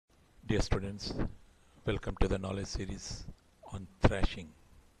Dear students, welcome to the knowledge series on thrashing.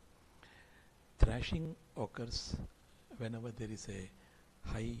 Thrashing occurs whenever there is a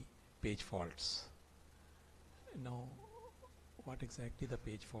high page faults. Now, what exactly the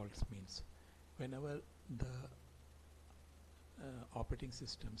page faults means? Whenever the operating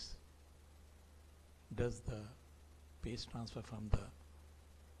systems does the page transfer from the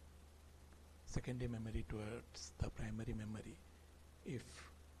secondary memory towards the primary memory, if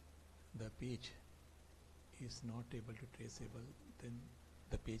the page is not able to traceable, then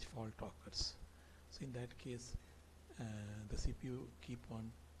the page fault occurs. So in that case, the CPU keep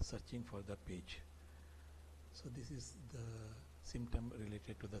on searching for the page. So this is the symptom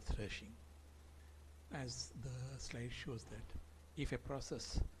related to the thrashing. As the slide shows that if a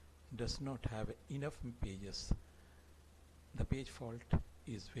process does not have enough pages, the page fault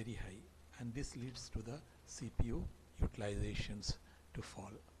is very high, and this leads to the CPU utilizations to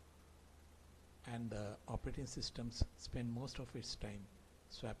fall. And the operating systems spend most of its time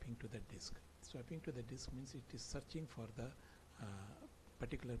swapping to the disk. Swapping to the disk means it is searching for the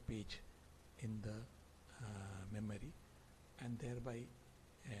particular page in the memory, and thereby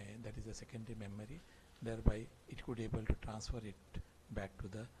that is a secondary memory, thereby it could able to transfer it back to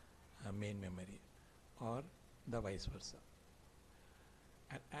the main memory, or the vice versa,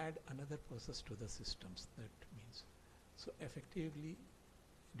 and add another process to the systems. That means, so effectively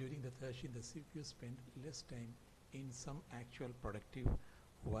during the thrashing, the CPU spend less time in some actual productive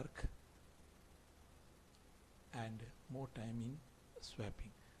work and more time in swapping.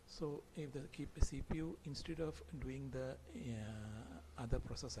 So if the CPU, instead of doing the other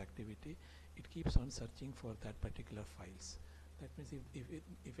process activity, it keeps on searching for that particular files. That means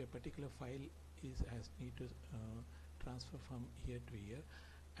if a particular file has need to transfer from here to here,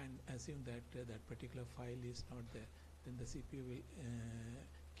 and assume that that particular file is not there, then the CPU will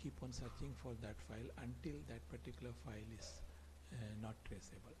keep on searching for that file until that particular file is not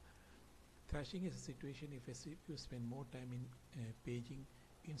traceable. Thrashing is a situation if a CPU spend more time in paging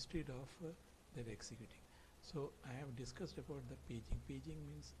instead of their executing. So I have discussed about the paging. Paging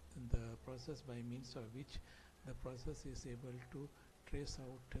means the process by means of which the process is able to trace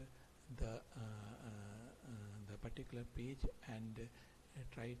out the particular page and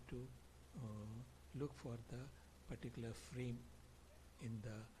try to look for the particular frame in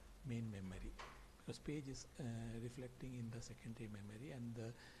the main memory, because page is reflecting in the secondary memory, and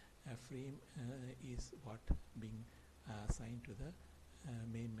the frame is what being assigned to the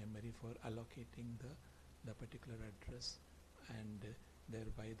main memory for allocating the particular address, and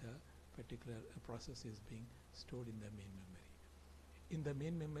thereby the particular process is being stored in the main memory. In the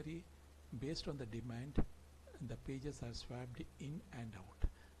main memory, based on the demand, the pages are swapped in and out.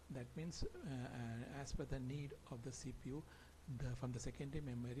 That means as per the need of the CPU, from the secondary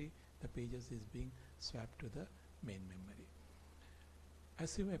memory, the pages is being swapped to the main memory.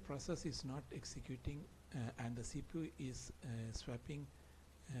 Assume a process is not executing and the CPU is swapping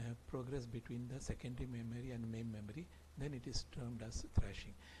progress between the secondary memory and main memory, then it is termed as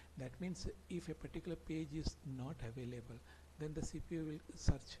thrashing. That means if a particular page is not available, then the CPU will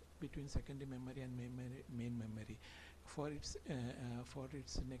search between secondary memory and main memory for its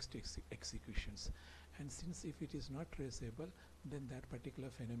next executions. And since if it is not traceable, then that particular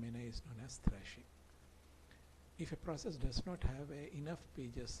phenomena is known as thrashing. If a process does not have enough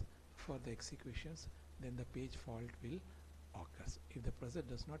pages for the executions, then the page fault will occur. If the process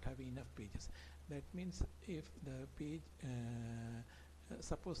does not have enough pages, that means if the page,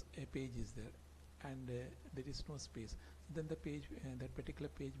 suppose a page is there and there is no space, then the page, that particular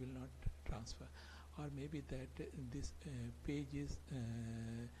page will not transfer. Or maybe that this page is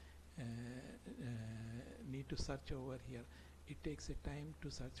need to search over here. It takes a time to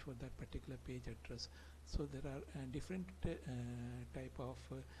search for that particular page address. So there are different type of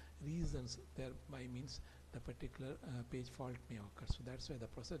reasons thereby means the particular page fault may occur. So that's why the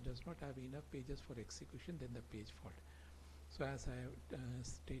process does not have enough pages for execution, then the page fault. So as I have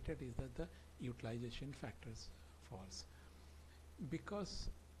stated is that the utilization factors falls. Because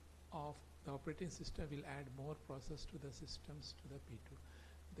of the operating system will add more process to the systems to the P2.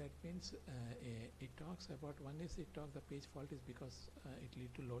 That means it talks about, one is it talks the page fault is because it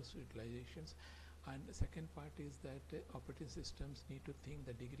lead to low utilizations, and the second part is that operating systems need to think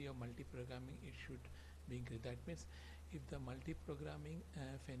the degree of multi-programming it should be increased. That means if the multi-programming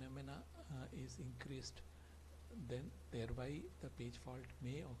phenomena is increased, then thereby the page fault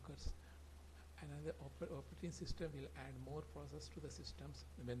may occur. Another operating system will add more process to the systems.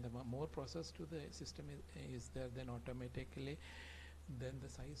 When the more process to the system is there, then automatically then the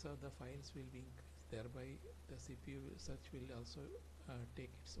size of the files will be increased, thereby the CPU search will also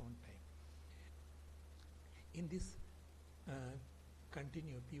take its own time. In this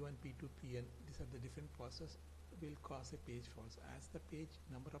continue P1, P2, Pn, these are the different process will cause a page fault. As the page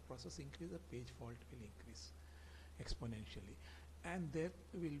number of process increase, the page fault will increase exponentially, and there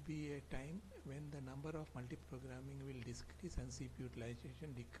will be a time when the number of multi-programming will decrease and CPU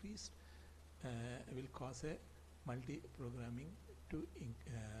utilization decrease, will cause a multi-programming to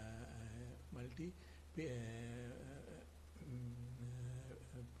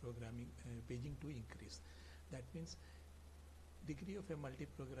programming paging to increase. That means degree of a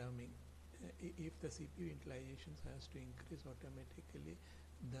multi-programming, if the CPU utilization has to increase, automatically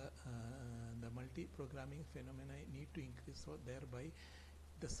the multi-programming phenomena need to increase, so thereby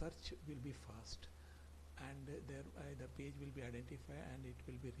the search will be fast, and thereby the page will be identified and it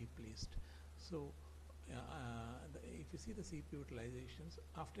will be replaced. So if you see the CPU utilizations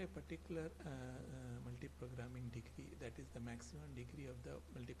after a particular multi-programming degree, that is the maximum degree of the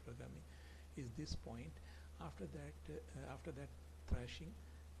multi-programming is this point. After that thrashing,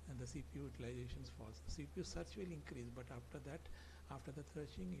 and the CPU utilizations falls. The CPU search will increase, but after the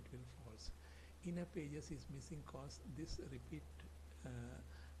thrashing it will falls. Inner pages is missing cause this repeat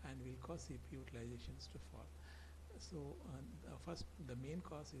and will cause CPU utilizations to fall. So first, the main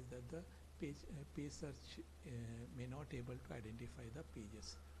cause is that the page search may not able to identify the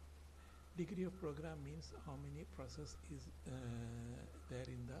pages. Degree of program means how many process is there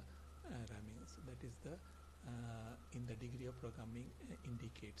in the ramming. So that is the in the degree of programming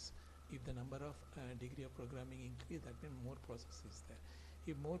indicates. If the number of degree of programming increase, that means more process is there.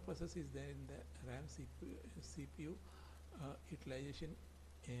 If more process is there in the RAM CPU utilization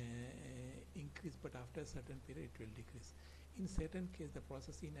increase, but after a certain period it will decrease. In certain case, the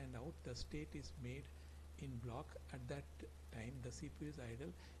process in and out, the state is made in block. At that time the CPU is idle,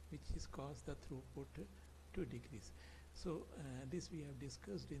 which is cause the throughput to decrease. So this we have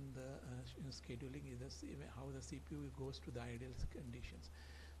discussed in the scheduling, is how the CPU goes to the idle conditions.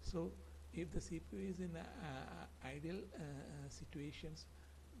 So if the CPU is in ideal situations,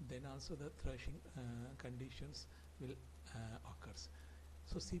 then also the thrashing conditions will occurs.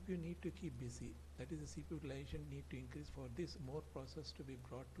 So CPU need to keep busy, that is the CPU utilization need to increase. For this, more process to be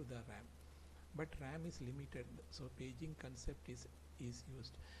brought to the RAM, but RAM is limited, so paging concept is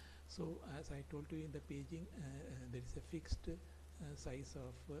used. So as I told you, in the paging there is a fixed size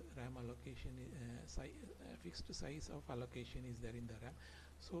of RAM allocation, fixed size of allocation is there in the RAM.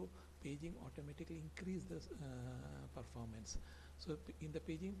 So paging automatically increase the performance. So in the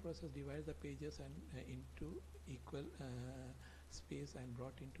paging process, divide the pages and into equal space and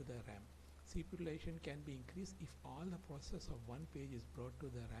brought into the RAM. CPU utilization can be increased if all the process of one page is brought to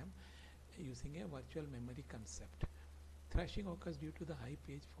the RAM using a virtual memory concept. Thrashing occurs due to the high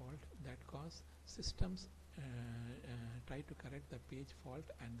page fault that cause systems try to correct the page fault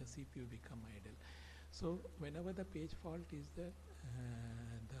and the CPU become idle. So whenever the page fault is there,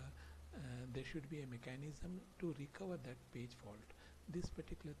 there should be a mechanism to recover that page fault. These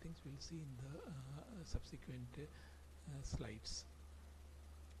particular things we'll see in the subsequent slides.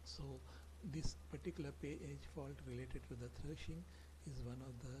 So this particular page fault related to the thrashing is one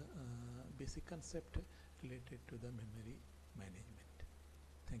of the basic concept related to the memory management.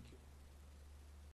 Thank you.